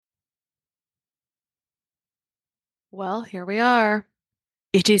Well, here we are.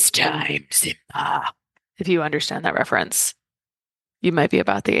 It is time, Simba. If you understand that reference, you might be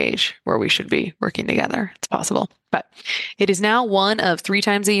about the age where we should be working together. It's possible. But it is now one of 3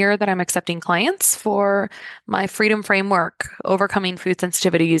 times a year that I'm accepting clients for my Freedom Framework, overcoming food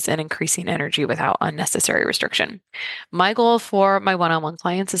sensitivities and increasing energy without unnecessary restriction. My goal for my one-on-one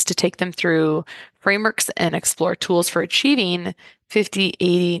clients is to take them through frameworks and explore tools for achieving 50,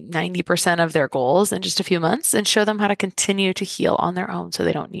 80, 90% of their goals in just a few months and show them how to continue to heal on their own so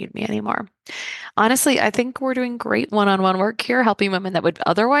they don't need me anymore. Honestly, I think we're doing great one-on-one work here, helping women that would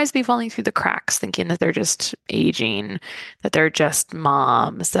otherwise be falling through the cracks, thinking that they're just aging, that they're just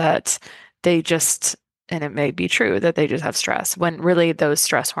moms, that they just, and it may be true that they just have stress, when really those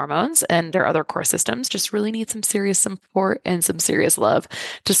stress hormones and their other core systems just really need some serious support and some serious love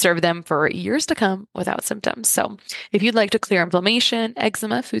to serve them for years to come without symptoms. So if you'd like to clear inflammation,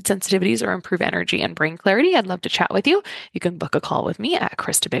 eczema, food sensitivities, or improve energy and brain clarity, I'd love to chat with you. You can book a call with me at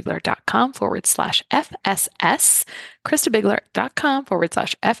KristaBigler.com/FSS,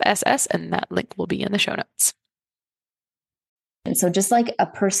 KristaBigler.com/FSS, and that link will be in the show notes. And so just like a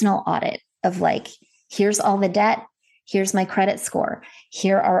personal audit of like, here's all the debt, here's my credit score,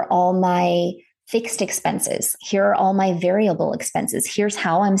 here are all my fixed expenses, here are all my variable expenses, here's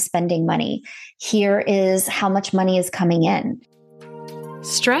how I'm spending money, here is how much money is coming in.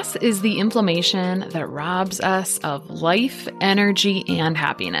 Stress is the inflammation that robs us of life, energy, and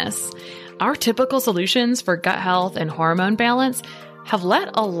happiness. Our typical solutions for gut health and hormone balance have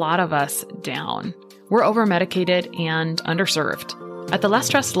let a lot of us down. We're over-medicated and underserved. At The Less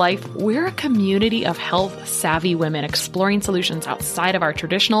Stressed Life, we're a community of health-savvy women exploring solutions outside of our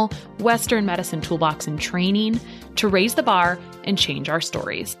traditional Western medicine toolbox and training to raise the bar and change our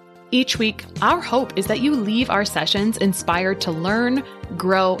stories. Each week, our hope is that you leave our sessions inspired to learn,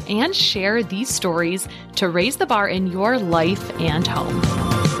 grow, and share these stories to raise the bar in your life and home.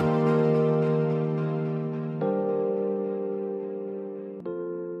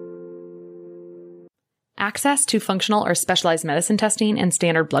 Access to functional or specialized medicine testing and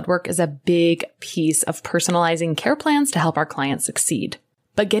standard blood work is a big piece of personalizing care plans to help our clients succeed.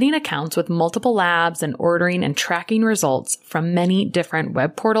 But getting accounts with multiple labs and ordering and tracking results from many different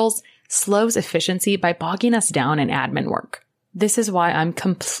web portals slows efficiency by bogging us down in admin work. This is why I'm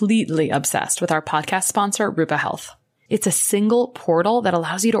completely obsessed with our podcast sponsor, Rupa Health. It's a single portal that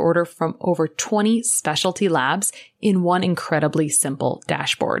allows you to order from over 20 specialty labs in one incredibly simple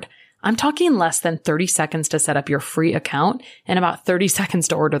dashboard. I'm talking less than 30 seconds to set up your free account and about 30 seconds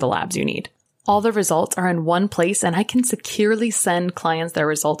to order the labs you need. All the results are in one place, and I can securely send clients their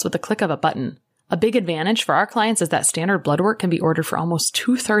results with the click of a button. A big advantage for our clients is that standard blood work can be ordered for almost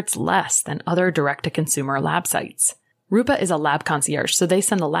 2/3 less than other direct-to-consumer lab sites. Rupa is a lab concierge, so they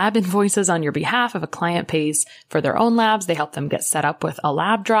send the lab invoices on your behalf. If a client pays for their own labs, they help them get set up with a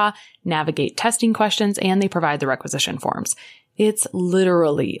lab draw, navigate testing questions, and they provide the requisition forms. It's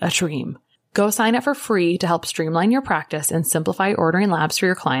literally a dream. Go sign up for free to help streamline your practice and simplify ordering labs for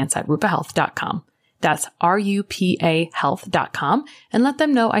your clients at rupahealth.com. That's RUPA health.com, and let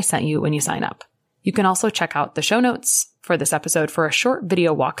them know I sent you when you sign up. You can also check out the show notes for this episode for a short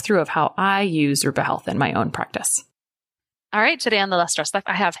video walkthrough of how I use Rupa Health in my own practice. All right, today on The Less Stressed Life,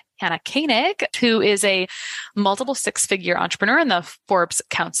 I have Hannah Koenig, who is a multiple six-figure entrepreneur in the Forbes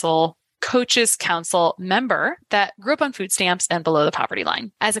Coaches Council member that grew up on food stamps and below the poverty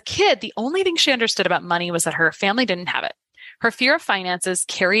line. As a kid, the only thing she understood about money was that her family didn't have it. Her fear of finances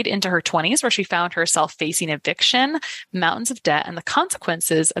carried into her 20s, where she found herself facing eviction, mountains of debt, and the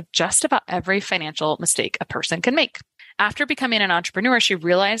consequences of just about every financial mistake a person can make. After becoming an entrepreneur, she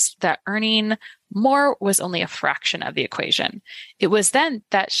realized that earning more was only a fraction of the equation. It was then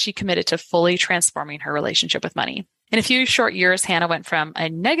that she committed to fully transforming her relationship with money. In a few short years, Hannah went from a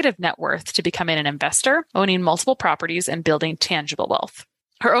negative net worth to becoming an investor, owning multiple properties and building tangible wealth.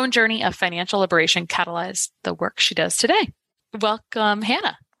 Her own journey of financial liberation catalyzed the work she does today. Welcome,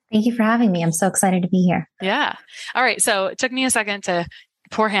 Hannah. Thank you for having me. I'm so excited to be here. Yeah. All right. So it took me a second to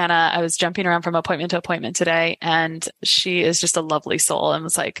poor Hannah. I was jumping around from appointment to appointment today, and she is just a lovely soul and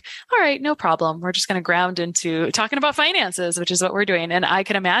was like, all right, no problem. We're just going to ground into talking about finances, which is what we're doing. And I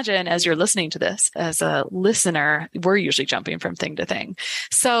can imagine as you're listening to this, as a listener, we're usually jumping from thing to thing.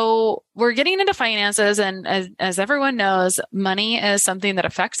 So we're getting into finances. And as everyone knows, money is something that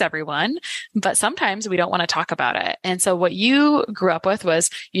affects everyone, but sometimes we don't want to talk about it. And so what you grew up with was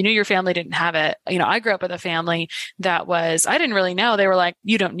you knew your family didn't have it. You know, I grew up with a family that was, I didn't really know. They were like,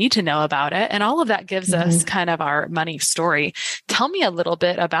 you don't need to know about it. And all of that gives us kind of our money story. Tell me a little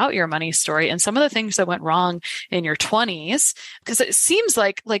bit about your money story and some of the things that went wrong in your 20s, because it seems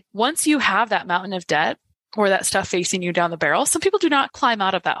like once you have that mountain of debt, or that stuff facing you down the barrel. Some people do not climb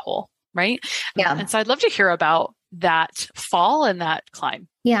out of that hole, right? Yeah. And so I'd love to hear about that fall and that climb.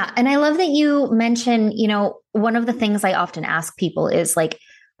 Yeah. And I love that you mention, one of the things I often ask people is like,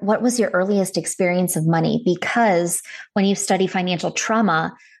 what was your earliest experience of money? Because when you study financial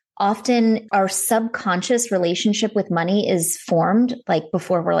trauma, often our subconscious relationship with money is formed like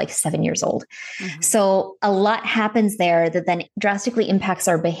before we're like 7 years old. Mm-hmm. So a lot happens there that then drastically impacts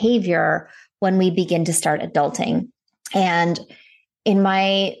our behavior when we begin to start adulting. And in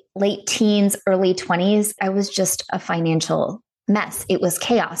my late teens, early 20s, I was just a financial mess. It was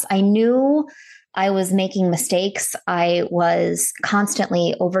chaos. I knew I was making mistakes. I was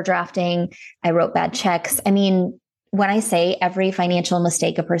constantly overdrafting. I wrote bad checks. I mean, when I say every financial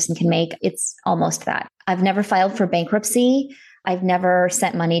mistake a person can make, it's almost that. I've never filed for bankruptcy. I've never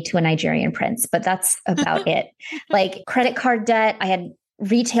sent money to a Nigerian prince, but that's about it. Like credit card debt, I had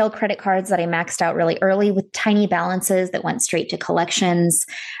retail credit cards that I maxed out really early with tiny balances that went straight to collections.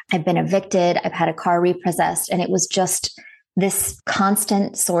 I've been evicted. I've had a car repossessed, and it was just this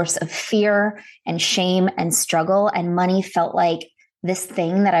constant source of fear and shame and struggle. And money felt like this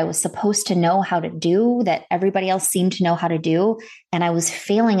thing that I was supposed to know how to do, that everybody else seemed to know how to do. And I was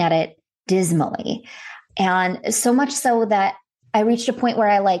failing at it dismally. And so much so that I reached a point where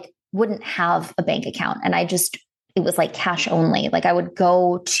I like wouldn't have a bank account. And it was like cash only. Like I would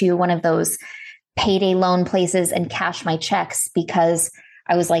go to one of those payday loan places and cash my checks because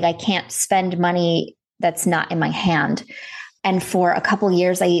I was like, I can't spend money that's not in my hand. And for a couple of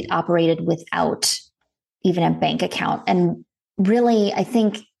years, I operated without even a bank account. And really, I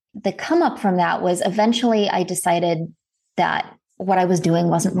think the come up from that was eventually I decided that what I was doing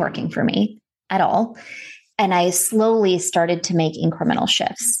wasn't working for me at all. And I slowly started to make incremental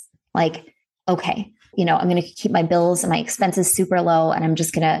shifts. Like, okay, I'm going to keep my bills and my expenses super low, and I'm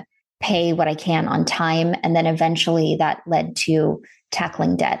just going to pay what I can on time. And then eventually that led to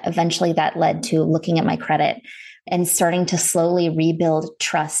tackling debt. Eventually that led to looking at my credit and starting to slowly rebuild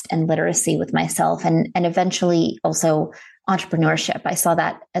trust and literacy with myself, and eventually also entrepreneurship. I saw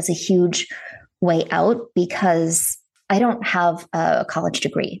that as a huge way out because I don't have a college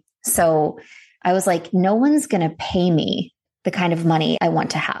degree. So I was like, no one's going to pay me the kind of money I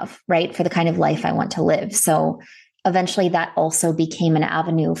want to have, right? For the kind of life I want to live. So eventually that also became an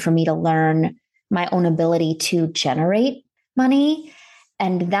avenue for me to learn my own ability to generate money.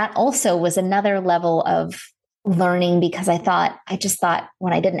 And that also was another level of learning because I just thought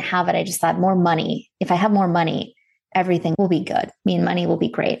when I didn't have it, I just thought more money. If I have more money, everything will be good. Me and money will be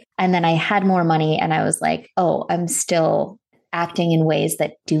great. And then I had more money and I was like, oh, I'm still acting in ways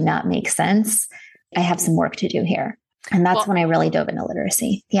that do not make sense. I have some work to do here. And that's when I really dove into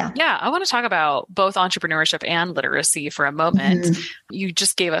literacy. Yeah. Yeah. I want to talk about both entrepreneurship and literacy for a moment. Mm-hmm. You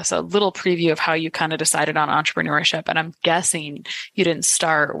just gave us a little preview of how you kind of decided on entrepreneurship. And I'm guessing you didn't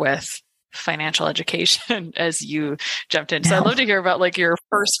start with financial education as you jumped in. So I'd love to hear about like your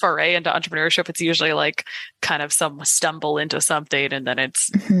first foray into entrepreneurship. It's usually like kind of some stumble into something and then it's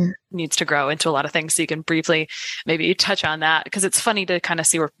needs to grow into a lot of things. So you can briefly maybe touch on that because it's funny to kind of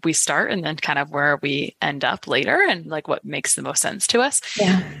see where we start and then kind of where we end up later and like what makes the most sense to us.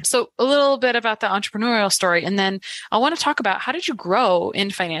 Yeah. So a little bit about the entrepreneurial story. And then I want to talk about how did you grow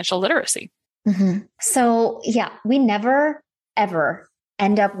in financial literacy? Mm-hmm. So yeah, we never, ever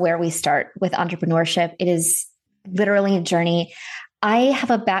end up where we start with entrepreneurship. It is literally a journey. I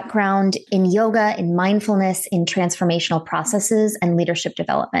have a background in yoga, in mindfulness, in transformational processes and leadership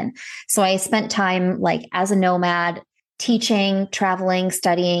development. So I spent time like as a nomad, teaching, traveling,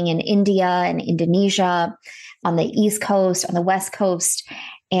 studying in India and Indonesia, on the East Coast, on the West Coast.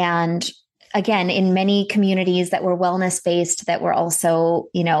 And again, in many communities that were wellness-based, that were also,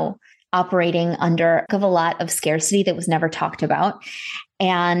 operating under a lot of scarcity that was never talked about.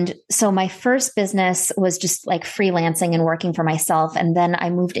 And so my first business was just like freelancing and working for myself. And then I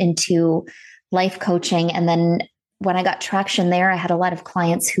moved into life coaching. And then when I got traction there, I had a lot of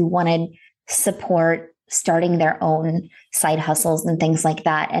clients who wanted support starting their own side hustles and things like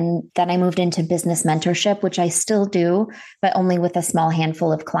that. And then I moved into business mentorship, which I still do, but only with a small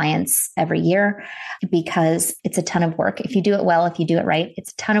handful of clients every year because it's a ton of work. If you do it well, if you do it right,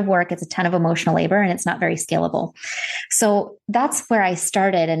 it's a ton of work. It's a ton of emotional labor and it's not very scalable. So that's where I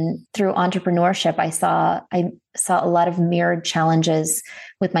started. And through entrepreneurship, I saw a lot of mirrored challenges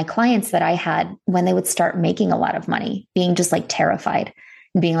with my clients that I had when they would start making a lot of money, being just like terrified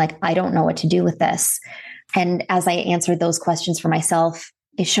and being like, I don't know what to do with this. And as I answered those questions for myself,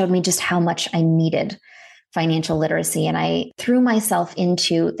 it showed me just how much I needed financial literacy. And I threw myself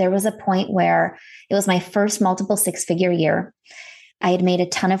there was a point where it was my first multiple 6-figure year. I had made a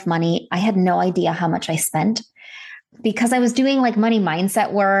ton of money. I had no idea how much I spent because I was doing like money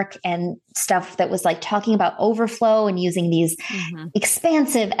mindset work and stuff that was like talking about overflow and using these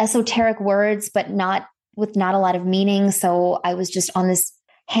expansive esoteric words, but not a lot of meaning. So I was just on this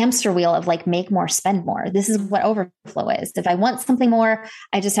hamster wheel of like, make more, spend more. This is what overflow is. If I want something more,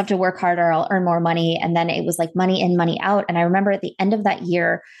 I just have to work harder. I'll earn more money. And then it was like money in, money out. And I remember at the end of that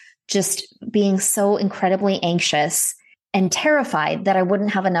year, just being so incredibly anxious and terrified that I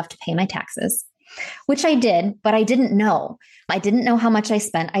wouldn't have enough to pay my taxes, which I did, but I didn't know. I didn't know how much I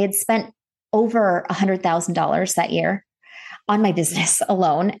spent. I had spent over $100,000 that year on my business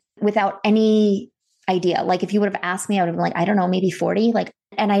alone without any idea. Like if you would have asked me, I would have been like, I don't know, maybe 40.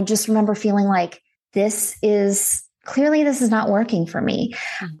 And I just remember feeling like this is not working for me.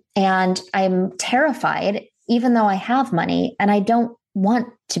 And I'm terrified, even though I have money, and I don't want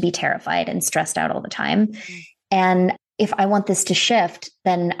to be terrified and stressed out all the time. And if I want this to shift,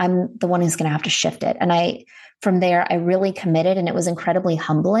 then I'm the one who's going to have to shift it. And from there, I really committed, and it was incredibly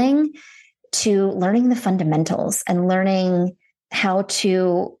humbling to learning the fundamentals and learning how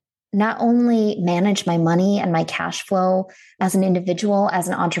to not only manage my money and my cash flow as an individual, as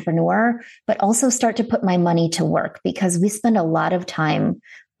an entrepreneur, but also start to put my money to work, because we spend a lot of time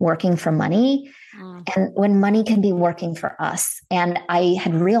working for money. And when money can be working for us. And I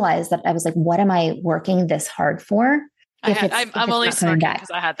had realized that I was like, what am I working this hard for? I'm only smirking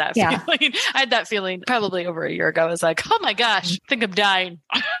because I had that feeling. I had that feeling probably over a year ago. I was like, oh my gosh, I think I'm dying.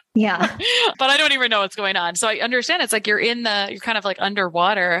 Yeah. But I don't even know what's going on. So I understand it's like you're kind of like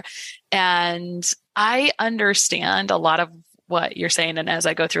underwater. And I understand a lot of what you're saying. And as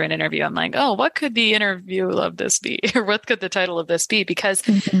I go through an interview, I'm like, oh, what could the interview of this be? Or what could the title of this be? Because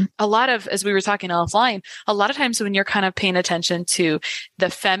a lot of, as we were talking offline, a lot of times when you're kind of paying attention to the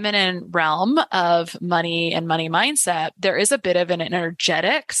feminine realm of money and money mindset, there is a bit of an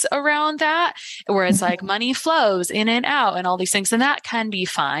energetics around that, where it's like money flows in and out and all these things. And that can be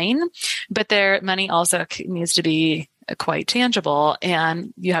fine, but money also needs to be quite tangible,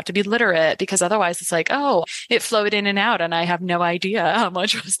 and you have to be literate, because otherwise it's like, oh, it flowed in and out and I have no idea how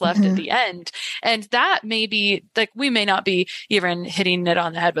much was left at the end. And that may be like, we may not be even hitting it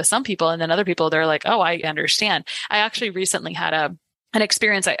on the head with some people. And then other people, they're like, oh, I understand. I actually recently had an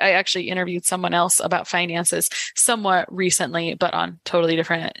experience. I actually interviewed someone else about finances somewhat recently, but on totally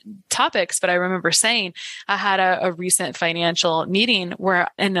different topics. But I remember saying I had a recent financial meeting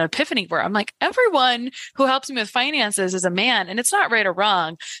an epiphany where I'm like, everyone who helps me with finances is a man, and it's not right or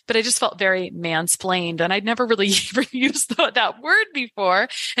wrong, but I just felt very mansplained. And I'd never really even used that word before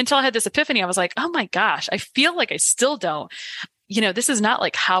until I had this epiphany. I was like, oh my gosh, I feel like I still don't. This is not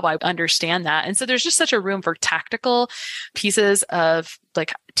like how I understand that. And so there's just such a room for tactical pieces of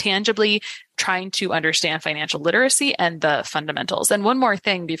like tangibly trying to understand financial literacy and the fundamentals. And one more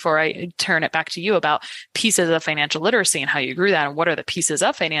thing before I turn it back to you about pieces of financial literacy and how you grew that, and what are the pieces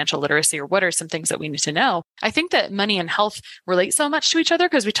of financial literacy, or what are some things that we need to know. I think that money and health relate so much to each other,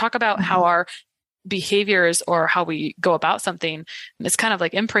 because we talk about how our behaviors or how we go about something is kind of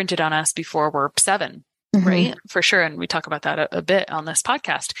like imprinted on us before we're 7. Right. For sure. And we talk about that a bit on this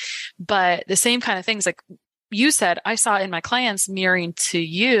podcast, but the same kind of things, like you said, I saw in my clients mirroring to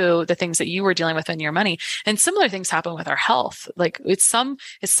you the things that you were dealing with in your money, and similar things happen with our health. Like it's some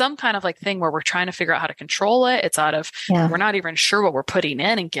kind of like thing where we're trying to figure out how to control it. It's we're not even sure what we're putting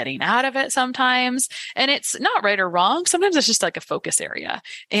in and getting out of it sometimes. And it's not right or wrong. Sometimes it's just like a focus area.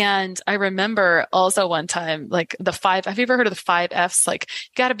 And I remember also one time, like have you ever heard of the 5 F's? Like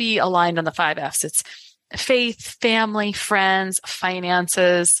you got to be aligned on the 5 F's. It's faith, family, friends,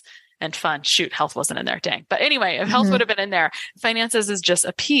 finances, and fun. Shoot, health wasn't in there. Dang. But anyway, if health would have been in there, finances is just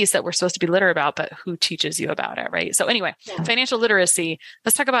a piece that we're supposed to be literate about, but who teaches you about it, right? So anyway, financial literacy.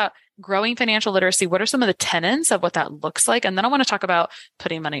 Let's talk about growing financial literacy. What are some of the tenets of what that looks like? And then I want to talk about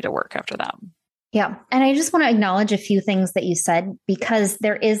putting money to work after that. Yeah. And I just want to acknowledge a few things that you said, because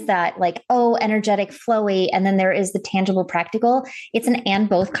there is that like, oh, energetic, flowy, and then there is the tangible, practical. It's an and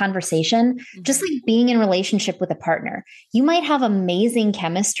both conversation, just like being in relationship with a partner. You might have amazing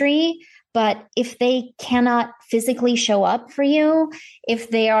chemistry, but if they cannot physically show up for you, if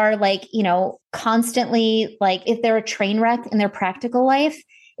they are like, constantly like, if they're a train wreck in their practical life,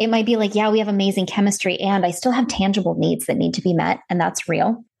 it might be like, yeah, we have amazing chemistry and I still have tangible needs that need to be met. And that's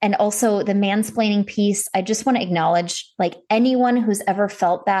real. And also the mansplaining piece, I just want to acknowledge like anyone who's ever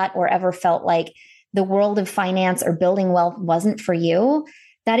felt that or ever felt like the world of finance or building wealth wasn't for you,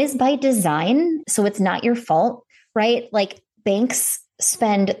 that is by design. So it's not your fault, right? Like banks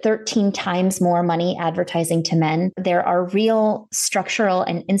spend 13 times more money advertising to men. There are real structural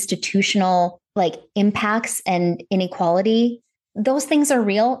and institutional like impacts and inequality those things are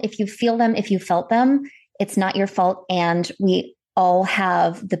real. If you feel them, if you felt them, it's not your fault. And we all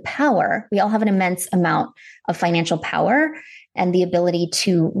have the power. We all have an immense amount of financial power and the ability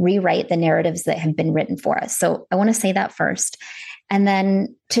to rewrite the narratives that have been written for us. So I want to say that first. And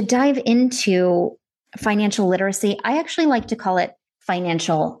then to dive into financial literacy, I actually like to call it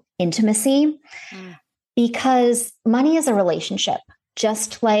financial intimacy because money is a relationship,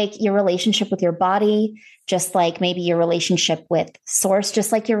 just like your relationship with your body, just like maybe your relationship with source,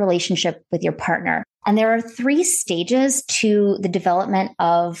 just like your relationship with your partner. And there are 3 stages to the development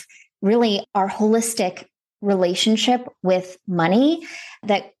of really our holistic relationship with money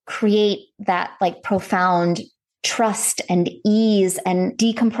that create that like profound trust and ease and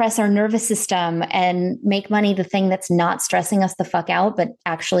decompress our nervous system and make money the thing that's not stressing us the fuck out, but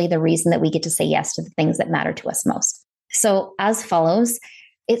actually the reason that we get to say yes to the things that matter to us most. So as follows,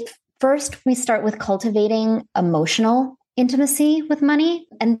 first we start with cultivating emotional intimacy with money.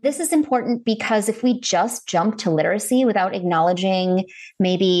 And this is important because if we just jump to literacy without acknowledging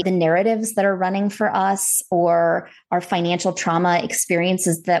maybe the narratives that are running for us or our financial trauma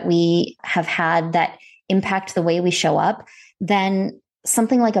experiences that we have had that impact the way we show up, then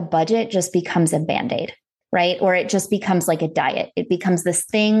something like a budget just becomes a Band-Aid, right? Or it just becomes like a diet. It becomes this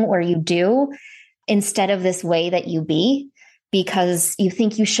thing where you do instead of this way that you be because you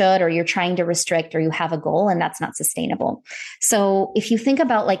think you should, or you're trying to restrict, or you have a goal, and that's not sustainable. So if you think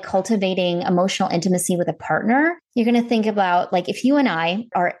about like cultivating emotional intimacy with a partner, you're going to think about like if you and I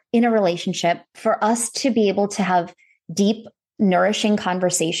are in a relationship, for us to be able to have deep, nourishing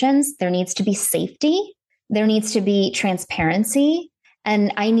conversations, there needs to be safety. There needs to be transparency.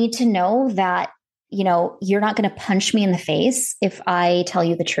 And I need to know that, you know, you're not going to punch me in the face if I tell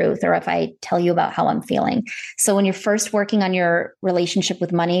you the truth or if I tell you about how I'm feeling. So when you're first working on your relationship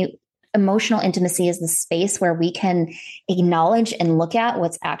with money, emotional intimacy is the space where we can acknowledge and look at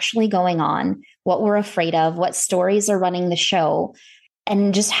what's actually going on, what we're afraid of, what stories are running the show,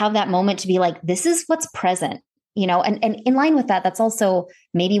 and just have that moment to be like, this is what's present. You know, and in line with that, that's also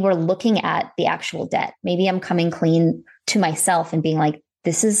maybe we're looking at the actual debt. Maybe I'm coming clean to myself and being like,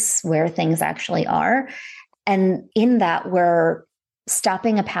 this is where things actually are. And in that, we're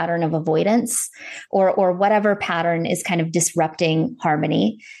stopping a pattern of avoidance or whatever pattern is kind of disrupting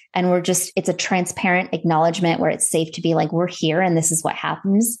harmony. And it's a transparent acknowledgement where it's safe to be like, we're here and this is what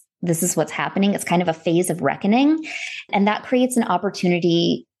happens. This is what's happening. It's kind of a phase of reckoning. And that creates an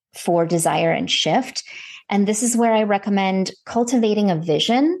opportunity for desire and shift. And this is where I recommend cultivating a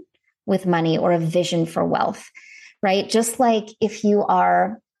vision with money or a vision for wealth, right? Just like if you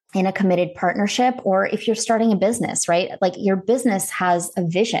are in a committed partnership or if you're starting a business, right? Like your business has a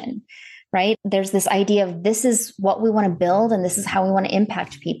vision, right? There's this idea of this is what we want to build and this is how we want to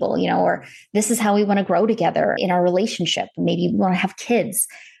impact people, you know, or this is how we want to grow together in our relationship. Maybe we want to have kids.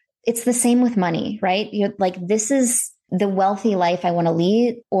 It's the same with money, right? You're like, this is the wealthy life I want to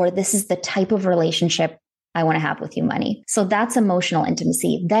lead, or this is the type of relationship I want to have with you, money. So that's emotional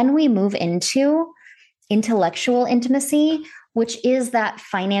intimacy. Then we move into intellectual intimacy, which is that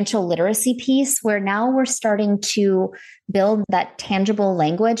financial literacy piece where now we're starting to build that tangible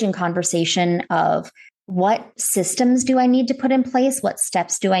language and conversation of what systems do I need to put in place? What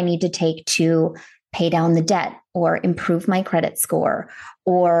steps do I need to take to pay down the debt or improve my credit score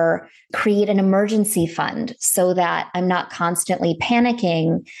or create an emergency fund so that I'm not constantly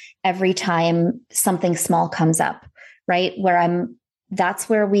panicking every time something small comes up, right? That's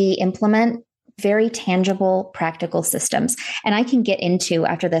where we implement very tangible, practical systems. And I can get into,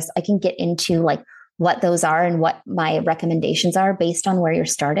 after this, like what those are and what my recommendations are based on where you're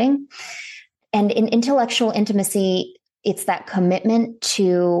starting. And in intellectual intimacy, it's that commitment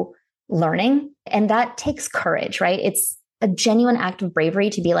to learning. And that takes courage, right? It's a genuine act of bravery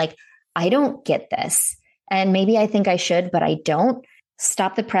to be like, I don't get this. And maybe I think I should, but I don't.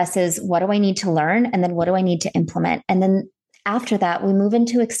 Stop the presses. What do I need to learn? And then what do I need to implement? And then after that, we move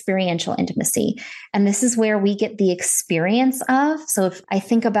into experiential intimacy. And this is where we get the experience of. So if I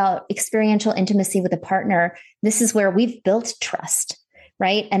think about experiential intimacy with a partner, this is where we've built trust,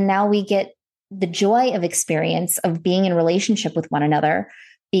 right? And now we get the joy of experience of being in relationship with one another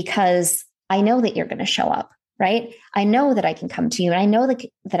because I know that you're going to show up, right? I know that I can come to you and I know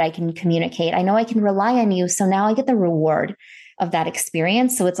that I can communicate. I know I can rely on you. So now I get the reward of that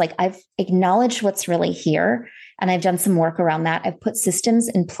experience. So it's like I've acknowledged what's really here and I've done some work around that. I've put systems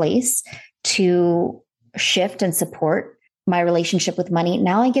in place to shift and support my relationship with money.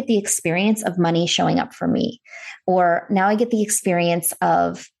 Now I get the experience of money showing up for me, or now I get the experience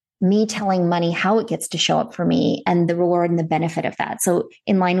of me telling money how it gets to show up for me and the reward and the benefit of that. So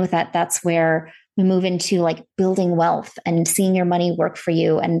in line with that, that's where we move into like building wealth and seeing your money work for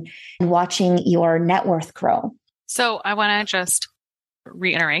you and watching your net worth grow. So I want to just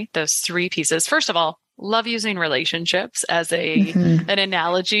reiterate those three pieces. First of all, love using relationships as an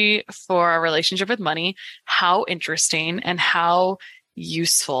analogy for a relationship with money. How interesting and how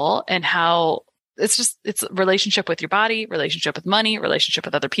useful, and how it's relationship with your body, relationship with money, relationship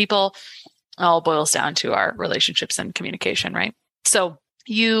with other people, all boils down to our relationships and communication, right? So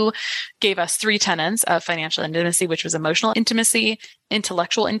you gave us three tenets of financial intimacy, which was emotional intimacy,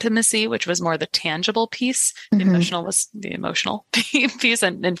 intellectual intimacy, which was more the tangible piece. The emotional was the emotional piece,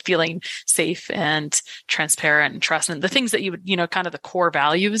 and feeling safe and transparent and trust, and the things that you would, kind of the core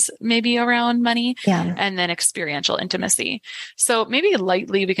values maybe around money. Yeah. And then experiential intimacy. So maybe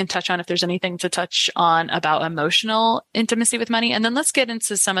lightly we can touch on if there's anything to touch on about emotional intimacy with money. And then let's get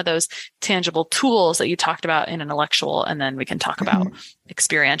into some of those tangible tools that you talked about in intellectual. And then we can talk about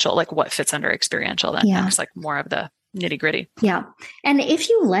experiential, like what fits under experiential then next, like more of the nitty gritty. Yeah. And if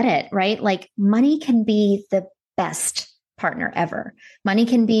you let it, right, like money can be the best partner ever. Money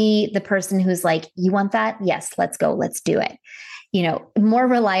can be the person who's like, you want that? Yes, let's go. Let's do it. More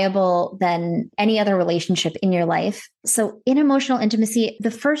reliable than any other relationship in your life. So in emotional intimacy,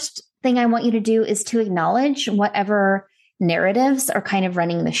 the first thing I want you to do is to acknowledge whatever narratives are kind of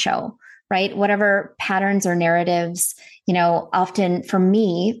running the show, right? Whatever patterns or narratives, often for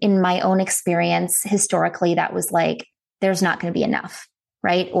me, in my own experience, historically, that was like, there's not going to be enough,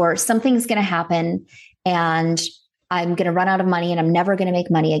 right? Or something's going to happen and I'm going to run out of money and I'm never going to make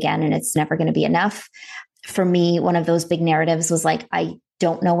money again. And it's never going to be enough. For me, one of those big narratives was like, I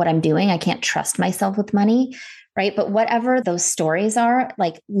don't know what I'm doing. I can't trust myself with money, right? But whatever those stories are,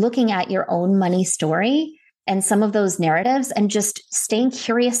 like looking at your own money story and some of those narratives and just staying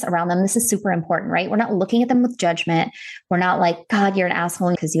curious around them. This is super important, right? We're not looking at them with judgment. We're not like, God, you're an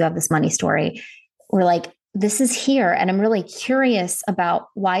asshole because you have this money story. We're like, this is here. And I'm really curious about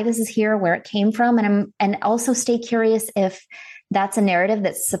why this is here, where it came from. And also stay curious if that's a narrative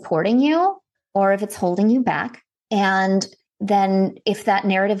that's supporting you or if it's holding you back. And then if that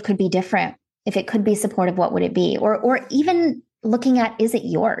narrative could be different, if it could be supportive, what would it be? Or even looking at, is it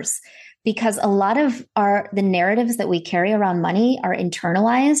yours? Because a lot of the narratives that we carry around money are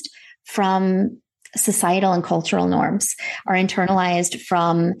internalized from societal and cultural norms, are internalized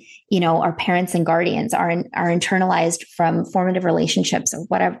from, our parents and guardians, are internalized from formative relationships or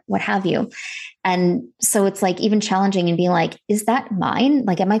whatever, what have you. And so it's like even challenging and being like, is that mine?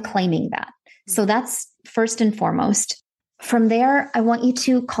 Like, am I claiming that? So that's first and foremost. From there, I want you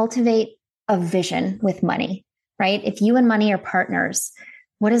to cultivate a vision with money, right? If you and money are partners,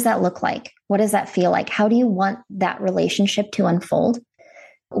 what does that look like? What does that feel like? How do you want that relationship to unfold?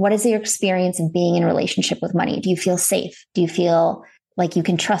 What is your experience of being in a relationship with money? Do you feel safe? Do you feel like you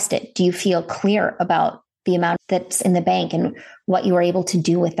can trust it? Do you feel clear about the amount that's in the bank and what you are able to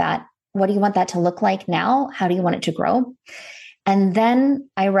do with that? What do you want that to look like now? How do you want it to grow? And then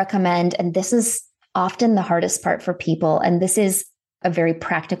I recommend, and this is often the hardest part for people, and this is a very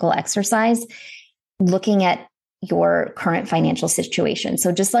practical exercise, looking at your current financial situation.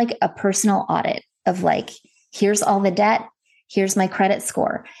 So just like a personal audit of like, here's all the debt, here's my credit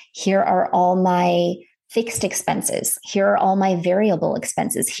score, here are all my fixed expenses, here are all my variable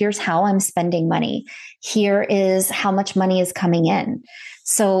expenses, here's how I'm spending money, here is how much money is coming in.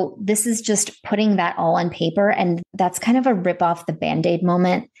 So this is just putting that all on paper. And that's kind of a rip off the Band-Aid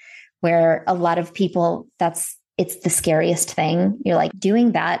moment where a lot of people, it's the scariest thing. You're like,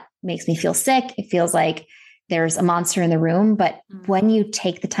 doing that makes me feel sick. It feels like there's a monster in the room. But when you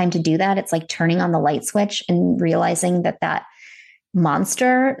take the time to do that, it's like turning on the light switch and realizing that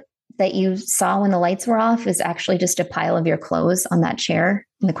monster that you saw when the lights were off is actually just a pile of your clothes on that chair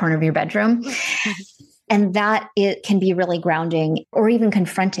in the corner of your bedroom. And that it can be really grounding or even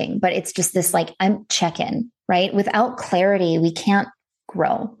confronting, but it's just this like, I'm check-in, right? Without clarity, we can't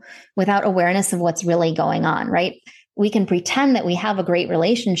grow. Without awareness of what's really going on, right? We can pretend that we have a great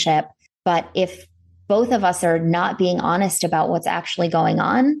relationship, but if both of us are not being honest about what's actually going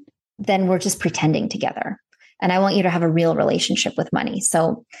on, then we're just pretending together. And I want you to have a real relationship with money.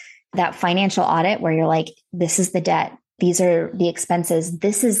 So that financial audit where you're like, this is the debt, these are the expenses,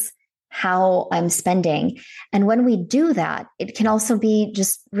 this is how I'm spending. And when we do that, it can also be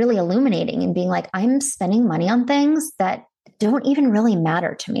just really illuminating and being like, I'm spending money on things that don't even really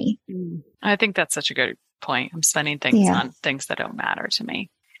matter to me. I think that's such a good point. I'm spending things on things that don't matter to me.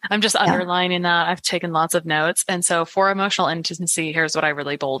 I'm just underlining that. I've taken lots of notes. And so for emotional intimacy, here's what I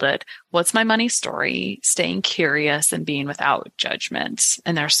really bolded. What's my money story? Staying curious and being without judgment.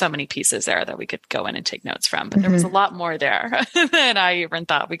 And there's so many pieces there that we could go in and take notes from, but there was a lot more there than I even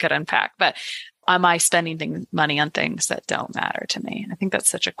thought we could unpack. But am I spending money on things that don't matter to me? I think that's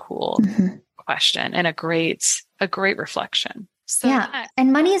such a cool question and a great reflection. So yeah.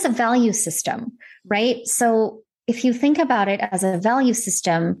 And money is a value system, right? So if you think about it as a value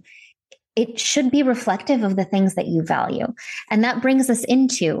system, it should be reflective of the things that you value. And that brings us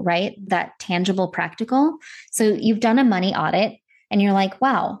into, right, that tangible, practical. So you've done a money audit and you're like,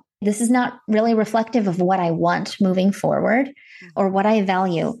 wow, this is not really reflective of what I want moving forward or what I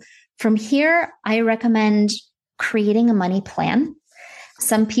value. From here, I recommend creating a money plan.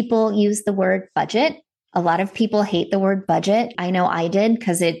 Some people use the word budget. A lot of people hate the word budget. I know I did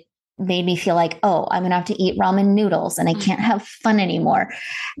because it made me feel like, oh, I'm going to have to eat ramen noodles and I can't have fun anymore.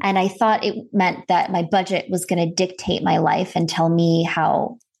 And I thought it meant that my budget was going to dictate my life and tell me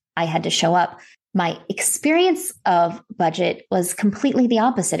how I had to show up. My experience of budget was completely the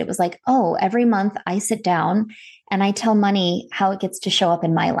opposite. It was like, oh, every month I sit down and I tell money how it gets to show up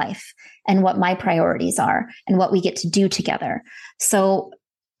in my life and what my priorities are and what we get to do together. So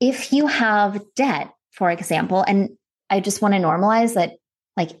if you have debt, for example, and I just want to normalize that,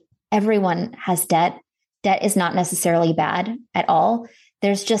 like, everyone has debt. Debt is not necessarily bad at all.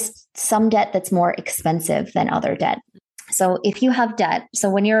 There's just some debt that's more expensive than other debt. So if you have debt, so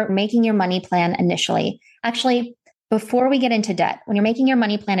when you're making your money plan initially, actually, before we get into debt, when you're making your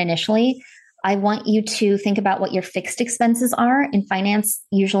money plan initially, I want you to think about what your fixed expenses are. In finance,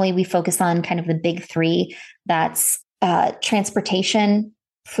 usually we focus on kind of the big three. That's transportation,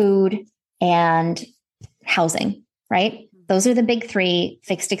 food, and housing, right? Those are the big three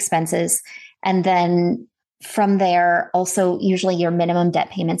fixed expenses. And then from there, also usually your minimum debt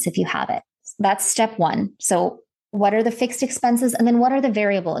payments if you have it. That's step one. So what are the fixed expenses? And then what are the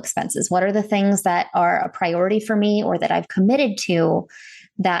variable expenses? What are the things that are a priority for me or that I've committed to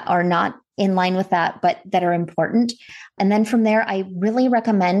that are not in line with that, but that are important? And then from there, I really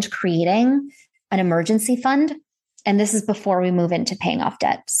recommend creating an emergency fund. And this is before we move into paying off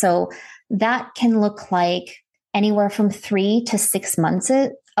debt. So that can look like anywhere from 3 to 6 months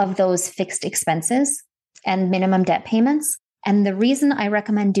of those fixed expenses and minimum debt payments. And the reason I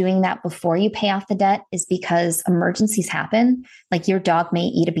recommend doing that before you pay off the debt is because emergencies happen. Like your dog may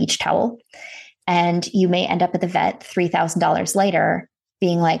eat a beach towel and you may end up at the vet $3,000 later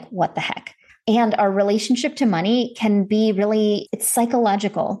being like, what the heck? And our relationship to money can be really, it's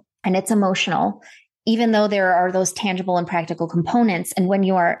psychological and it's emotional, even though there are those tangible and practical components. And when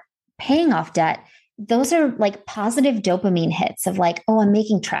you are paying off debt, those are like positive dopamine hits of like, oh, I'm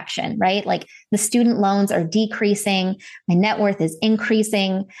making traction, right? Like the student loans are decreasing, my net worth is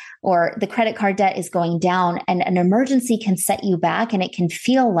increasing, or the credit card debt is going down. And an emergency can set you back and it can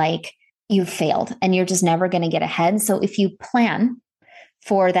feel like you've failed and you're just never going to get ahead. So if you plan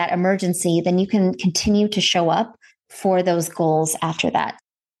for that emergency, then you can continue to show up for those goals after that.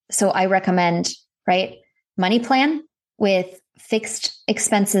 So I recommend, right, money plan with fixed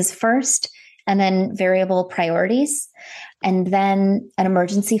expenses first, and then variable priorities, and then an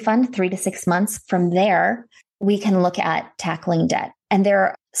emergency fund 3 to 6 months. From there, we can look at tackling debt. And there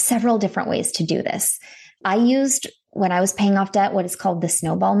are several different ways to do this. I used, when I was paying off debt, what is called the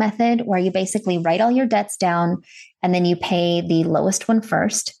snowball method, where you basically write all your debts down and then you pay the lowest one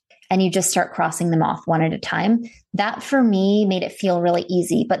first and you just start crossing them off one at a time. That for me made it feel really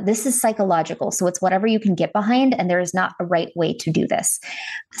easy, but this is psychological. So it's whatever you can get behind, and there is not a right way to do this.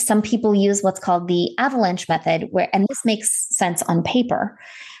 Some people use what's called the avalanche method, and this makes sense on paper,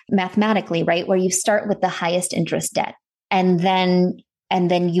 mathematically, right? Where you start with the highest interest debt and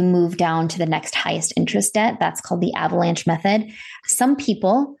then you move down to the next highest interest debt. That's called the avalanche method. Some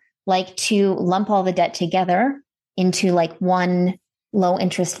people like to lump all the debt together into like one low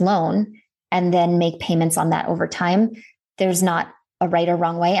interest loan and then make payments on that over time. There's not a right or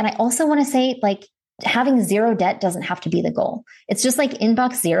wrong way. And I also want to say, like, having zero debt doesn't have to be the goal. It's just like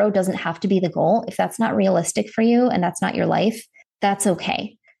inbox zero doesn't have to be the goal. If that's not realistic for you and that's not your life, that's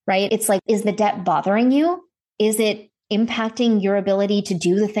okay, right? It's like, is the debt bothering you? Is it impacting your ability to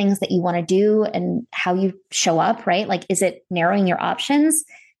do the things that you want to do and how you show up, right? Like, is it narrowing your options?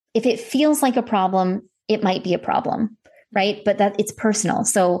 If it feels like a problem, it might be a problem, right? But that it's personal.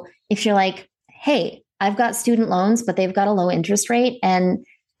 So if you're like, hey, I've got student loans, but they've got a low interest rate and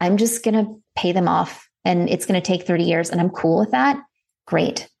I'm just going to pay them off and it's going to take 30 years and I'm cool with that,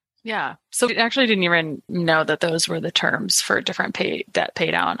 great. Yeah. So we actually didn't even know that those were the terms for different debt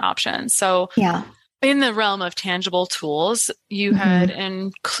pay down options. So yeah. In the realm of tangible tools, you had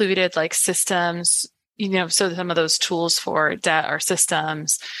included like systems, so some of those tools for debt are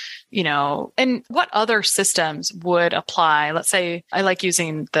systems, and what other systems would apply? Let's say I like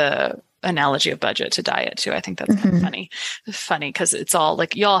using the analogy of budget to diet too. I think that's kind of funny because it's all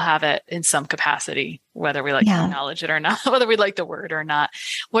like you all have it in some capacity, whether we like to acknowledge it or not, whether we like the word or not.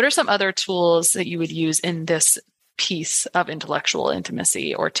 What are some other tools that you would use in this piece of intellectual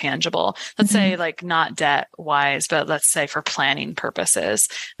intimacy or tangible? Let's say like not debt wise, but let's say for planning purposes,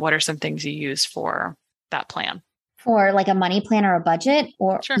 what are some things you use for that plan? For like a money plan or a budget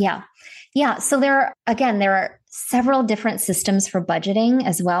or Sure. Yeah. So there are several different systems for budgeting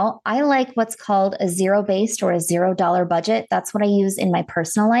as well. I like what's called a zero-based or a $0 budget. That's what I use in my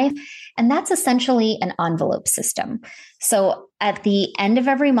personal life. And that's essentially an envelope system. So at the end of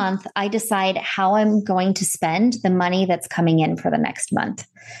every month, I decide how I'm going to spend the money that's coming in for the next month,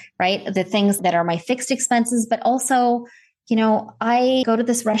 right? The things that are my fixed expenses, but also, I go to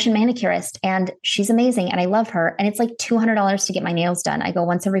this Russian manicurist and she's amazing and I love her. And it's like $200 to get my nails done. I go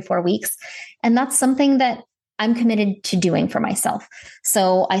once every 4 weeks. And that's something that I'm committed to doing for myself.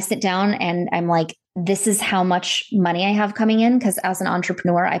 So I sit down and I'm like, this is how much money I have coming in. Because as an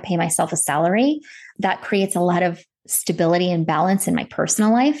entrepreneur, I pay myself a salary. That creates a lot of stability and balance in my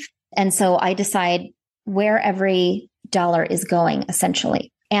personal life. And so I decide where every dollar is going,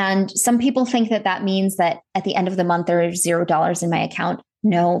 essentially. And some people think that that means that at the end of the month, there is $0 in my account.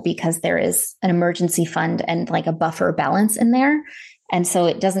 No, because there is an emergency fund and like a buffer balance in there. And so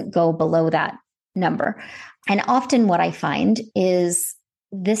it doesn't go below that number. And often what I find is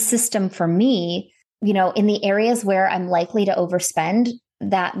this system for me, in the areas where I'm likely to overspend,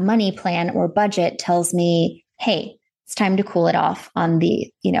 that money plan or budget tells me, hey, it's time to cool it off on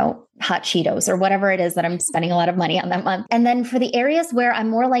the, hot Cheetos or whatever it is that I'm spending a lot of money on that month. And then for the areas where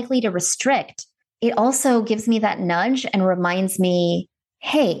I'm more likely to restrict, it also gives me that nudge and reminds me,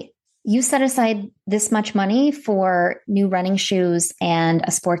 hey, you set aside this much money for new running shoes and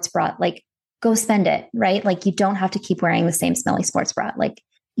a sports bra, like go spend it, right? Like you don't have to keep wearing the same smelly sports bra. Like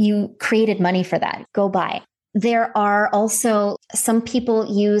you created money for that, go buy. There are also some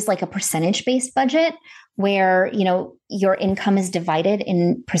people use like a percentage-based budget where, your income is divided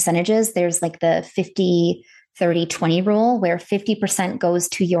in percentages. There's like the 50, 30, 20 rule where 50% goes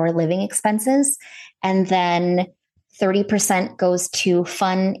to your living expenses. And then 30% goes to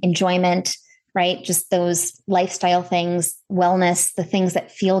fun, enjoyment, right? Just those lifestyle things, wellness, the things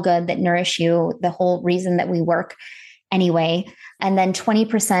that feel good, that nourish you, the whole reason that we work anyway. And then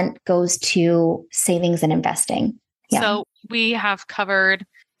 20% goes to savings and investing. Yeah. So we have covered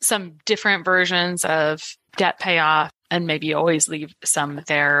some different versions of debt payoff, and maybe always leave some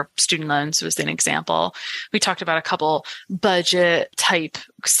there. Student loans was an example. We talked about a couple budget type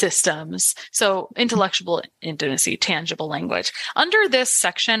systems. So intellectual intimacy, tangible language. Under this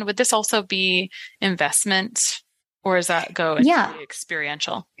section, would this also be investment, or does that go into the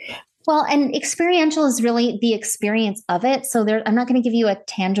experiential? Well, and experiential is really the experience of it. So I'm not going to give you a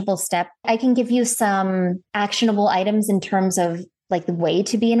tangible step. I can give you some actionable items in terms of like the way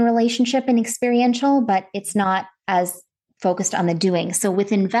to be in a relationship and experiential, but it's not as focused on the doing. So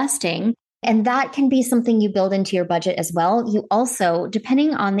with investing, and that can be something you build into your budget as well. You also,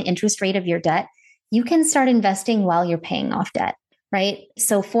 depending on the interest rate of your debt, you can start investing while you're paying off debt, right?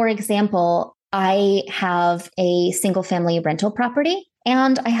 So for example, I have a single family rental property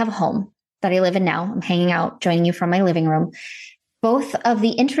and I have a home that I live in now. I'm hanging out, joining you from my living room. Both of the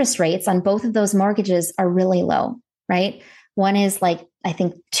interest rates on both of those mortgages are really low, right? One is like, I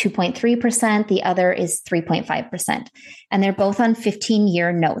think 2.3%. The other is 3.5%. And they're both on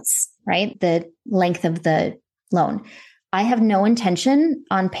 15-year notes, right? The length of the loan. I have no intention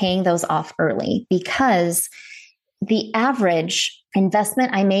on paying those off early because the average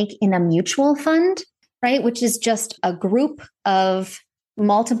investment I make in a mutual fund, right, which is just a group of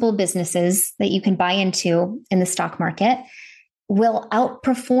multiple businesses that you can buy into in the stock market, will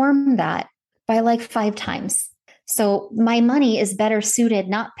outperform that by like 5 times. So my money is better suited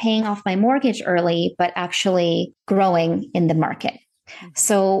not paying off my mortgage early, but actually growing in the market.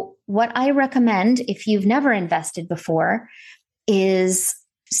 So what I recommend if you've never invested before is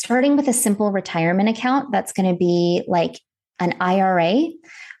starting with a simple retirement account that's going to be like an IRA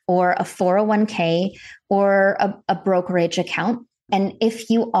or a 401k or a brokerage account. And if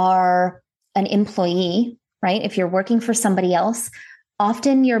you are an employee, right, if you're working for somebody else,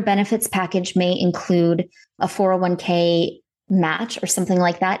 often your benefits package may include a 401k match or something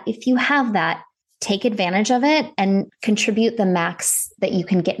like that. If you have that, take advantage of it and contribute the max that you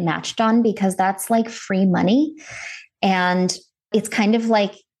can get matched on, because that's like free money. And it's kind of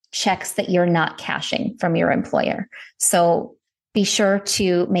like checks that you're not cashing from your employer. So be sure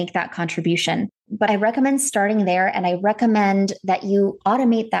to make that contribution. but I recommend starting there. And I recommend that you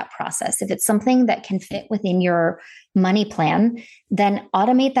automate that process. If it's something that can fit within your money plan, then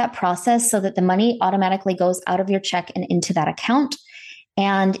automate that process so that the money automatically goes out of your check and into that account.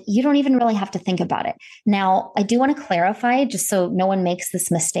 And you don't even really have to think about it. Now, I do want to clarify, just so no one makes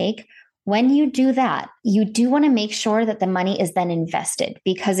this mistake. When you do that, you do want to make sure that the money is then invested,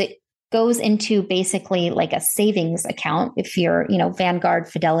 because it goes into basically like a savings account. If you're, Vanguard,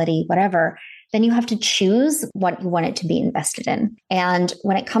 Fidelity, whatever, then you have to choose what you want it to be invested in. And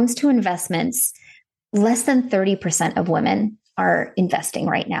when it comes to investments, less than 30% of women are investing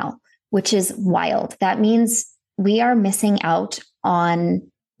right now, which is wild. That means we are missing out on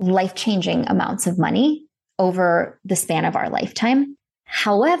life-changing amounts of money over the span of our lifetime.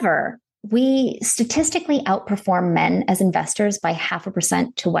 However, we statistically outperform men as investors by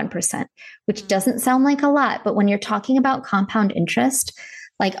 0.5% to 1%, which doesn't sound like a lot, but when you're talking about compound interest,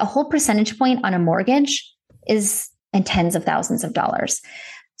 like a whole percentage point on a mortgage is in tens of thousands of dollars.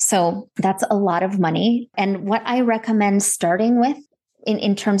 So that's a lot of money. And what I recommend starting with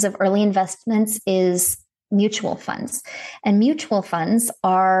in terms of early investments is mutual funds. And mutual funds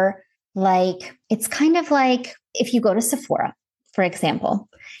are like, it's kind of like if you go to Sephora, for example,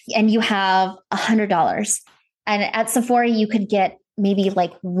 and you have $100, and at Sephora, you could get maybe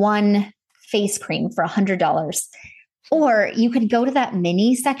like one face cream for $100. Or you could go to that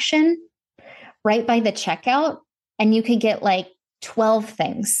mini section right by the checkout, and you could get like 12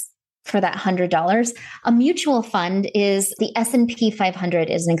 things for that $100. A mutual fund is the S&P 500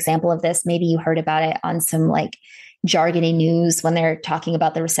 is an example of this. Maybe you heard about it on some like jargony news when they're talking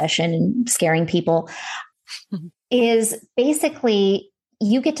about the recession and scaring people. Is basically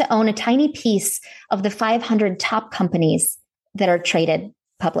you get to own a tiny piece of the 500 top companies that are traded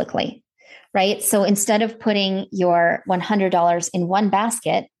publicly, right? So instead of putting your $100 in one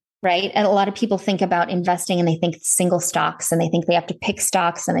basket, right? And a lot of people think about investing and they think single stocks and they think they have to pick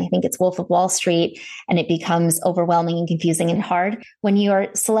stocks and they think it's Wolf of Wall Street and it becomes overwhelming and confusing and hard. When you're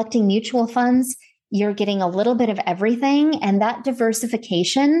selecting mutual funds, you're getting a little bit of everything, and that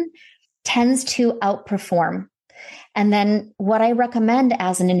diversification tends to outperform. And then what I recommend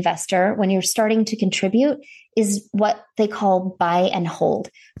as an investor when you're starting to contribute is what they call buy and hold,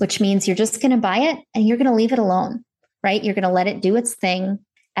 which means you're just going to buy it and you're going to leave it alone, right? You're going to let it do its thing,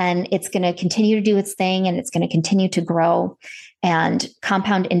 and it's going to continue to do its thing, and it's going to continue to grow. And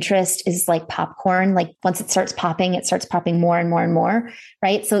compound interest is like popcorn. Like once it starts popping more and more and more,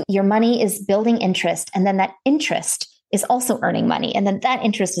 right? So your money is building interest, and then that interest is also earning money. And then that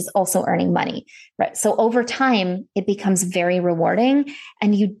interest is also earning money, right? So over time, it becomes very rewarding,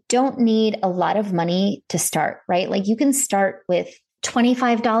 and you don't need a lot of money to start, right? Like you can start with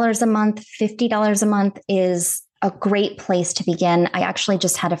 $25 a month, $50 a month is a great place to begin. I actually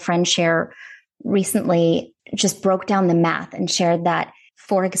just had a friend share recently, just broke down the math and shared that,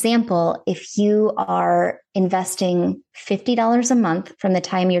 for example, if you are investing $50 a month from the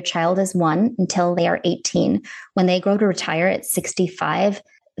time your child is 1 until they are 18, when they grow to retire at 65,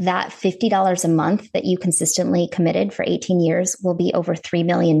 that $50 a month that you consistently committed for 18 years will be over $3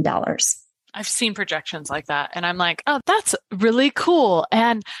 million. I've seen projections like that, and I'm like, oh, that's really cool.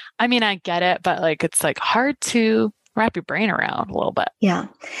 And I mean, I get it, but like, it's like hard to wrap your brain around a little bit. Yeah.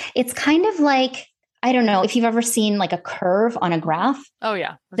 It's kind of like, I don't know if you've ever seen like a curve on a graph. Oh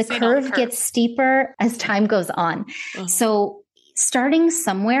yeah. The curve gets steeper as time goes on. Uh-huh. So starting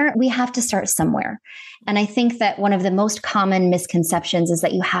somewhere, we have to start somewhere. And I think that one of the most common misconceptions is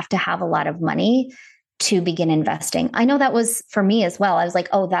that you have to have a lot of money to begin investing. I know that was for me as well. I was like,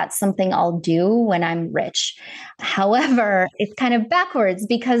 oh, that's something I'll do when I'm rich. However, it's kind of backwards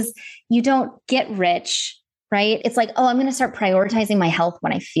because you don't get rich, right? It's like, oh, I'm going to start prioritizing my health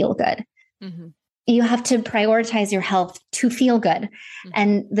when I feel good. Mm-hmm. You have to prioritize your health to feel good. Mm-hmm.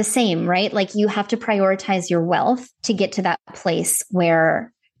 And the same, right? Like you have to prioritize your wealth to get to that place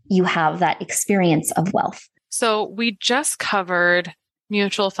where you have that experience of wealth. So we just covered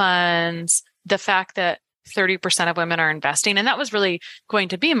mutual funds, the fact that 30% of women are investing. And that was really going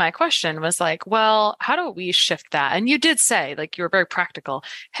to be my question, was like, well, how do we shift that? And you did say, like, you were very practical.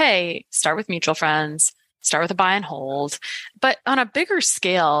 Hey, start with mutual funds, start with a buy and hold. But on a bigger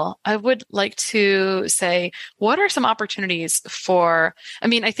scale, I would like to say, what are some opportunities for, I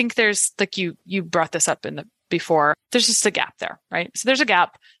mean, I think there's like you brought this up before, there's just a gap there, right? So there's a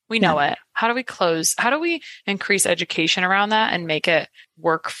gap. We know it. How do we close? How do we increase education around that and make it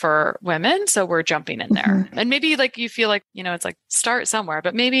work for women? So we're jumping in there. Mm-hmm. And maybe like you feel like, it's like start somewhere,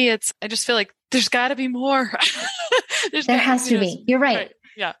 but maybe I just feel like there's got to be more. There has to be. You're right.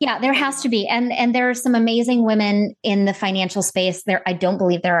 Yeah, there has to be. And there are some amazing women in the financial space there. I don't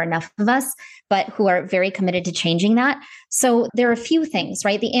believe there are enough of us, but who are very committed to changing that. So there are a few things,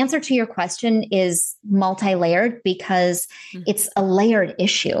 right? The answer to your question is multi-layered because it's a layered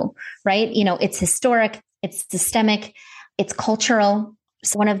issue, right? It's historic, it's systemic, it's cultural.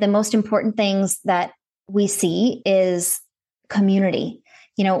 So one of the most important things that we see is community.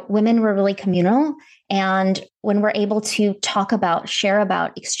 Women were really communal. And when we're able to talk about, share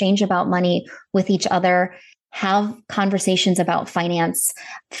about, exchange about money with each other, have conversations about finance,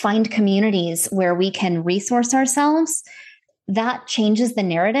 find communities where we can resource ourselves, that changes the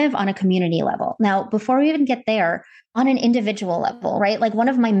narrative on a community level. Now, before we even get there, on an individual level, right? Like one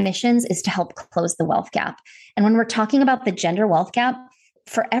of my missions is to help close the wealth gap. And when we're talking about the gender wealth gap,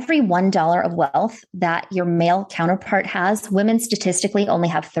 for every $1 of wealth that your male counterpart has, women statistically only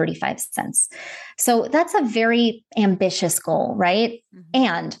have 35 cents. So that's a very ambitious goal, right?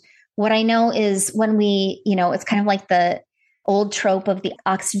 And what I know is when we, it's kind of like the old trope of the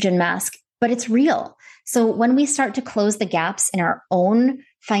oxygen mask, but it's real. So when we start to close the gaps in our own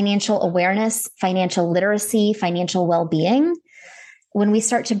financial awareness, financial literacy, financial well-being, when we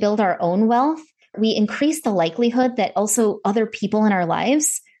start to build our own wealth, we increase the likelihood that also other people in our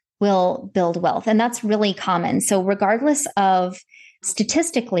lives will build wealth. And that's really common. So regardless of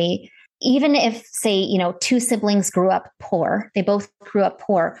statistically, even if, say, two siblings grew up poor, they both grew up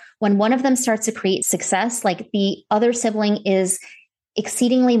poor, when one of them starts to create success, like the other sibling is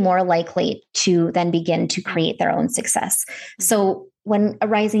exceedingly more likely to then begin to create their own success. So when a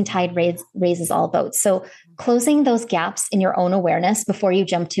rising tide raises all boats. So closing those gaps in your own awareness before you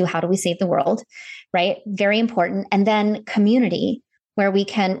jump to how do we save the world, right? Very important. And then community, where we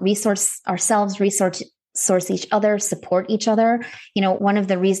can resource ourselves, resource each other, support each other. One of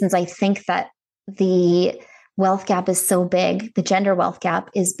the reasons I think that the wealth gap is so big, the gender wealth gap,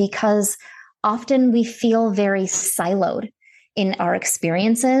 is because often we feel very siloed in our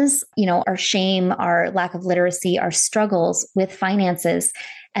experiences, our shame, our lack of literacy, our struggles with finances.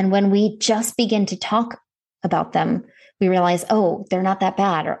 And when we just begin to talk about them, we realize, oh, they're not that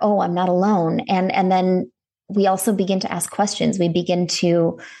bad, or, oh, I'm not alone. And then we also begin to ask questions. We begin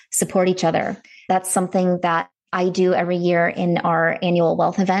to support each other. That's something that I do every year in our annual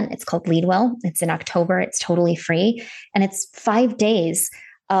wealth event. It's called Lead Well. It's in October. It's totally free. And it's 5 days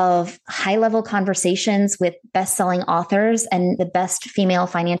of high-level conversations with best-selling authors and the best female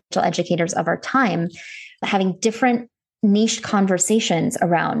financial educators of our time, having different niche conversations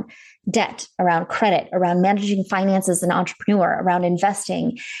around debt, around credit, around managing finances as an entrepreneur, around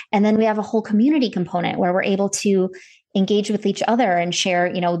investing. And then we have a whole community component where we're able to engage with each other and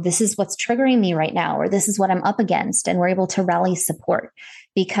share, this is what's triggering me right now, or this is what I'm up against. And we're able to rally support,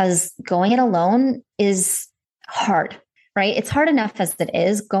 because going it alone is hard. Right? It's hard enough as it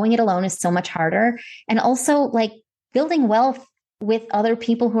is. Going it alone is so much harder. And also, like, building wealth with other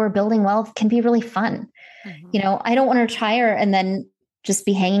people who are building wealth can be really fun. I don't want to retire and then just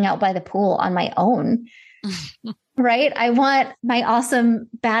be hanging out by the pool on my own. Right? I want my awesome,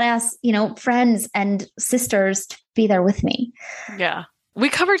 badass, friends and sisters to be there with me. Yeah. We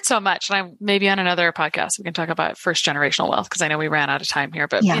covered so much, and maybe on another podcast, we can talk about first generational wealth, because I know we ran out of time here,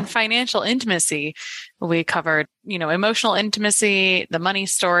 but in financial intimacy, we covered, emotional intimacy, the money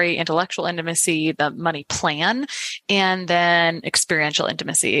story, intellectual intimacy, the money plan, and then experiential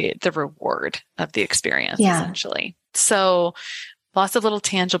intimacy, the reward of the experience, essentially. So lots of little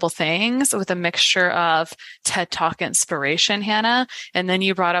tangible things with a mixture of TED Talk inspiration, Hannah. And then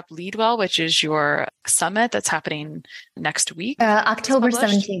you brought up Lead Well, which is your summit that's happening next week. October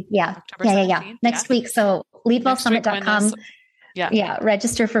 17th. Yeah. October 17th. Next week. So leadwellsummit.com.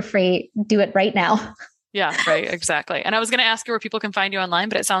 Register for free. Do it right now. Yeah, right. Exactly. And I was going to ask you where people can find you online,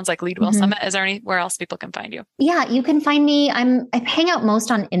 but it sounds like Lead Well Summit. Is there anywhere else people can find you? Yeah, you can find me. I hang out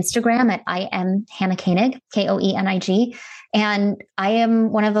most on Instagram at I am Hannah Koenig, Koenig. And I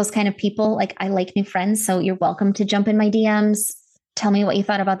am one of those kind of people, like, I like new friends. So you're welcome to jump in my DMs. Tell me what you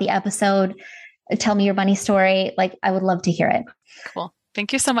thought about the episode. Tell me your money story. Like, I would love to hear it. Cool.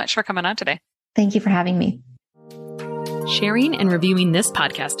 Thank you so much for coming on today. Thank you for having me. Sharing and reviewing this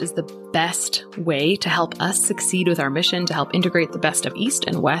podcast is the best way to help us succeed with our mission to help integrate the best of East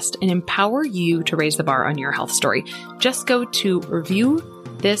and West and empower you to raise the bar on your health story. Just go to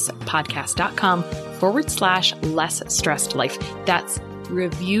reviewthispodcast.com/less stressed life. That's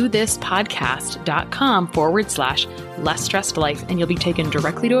reviewthispodcast.com/less stressed life. And you'll be taken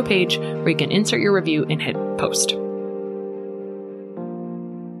directly to a page where you can insert your review and hit post.